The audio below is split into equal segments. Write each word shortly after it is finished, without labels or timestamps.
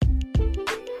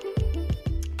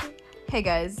Hey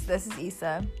guys, this is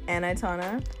Issa. And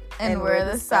Itana. And we're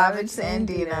the Savage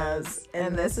Sandinos.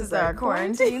 And this is our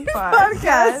quarantine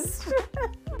podcast.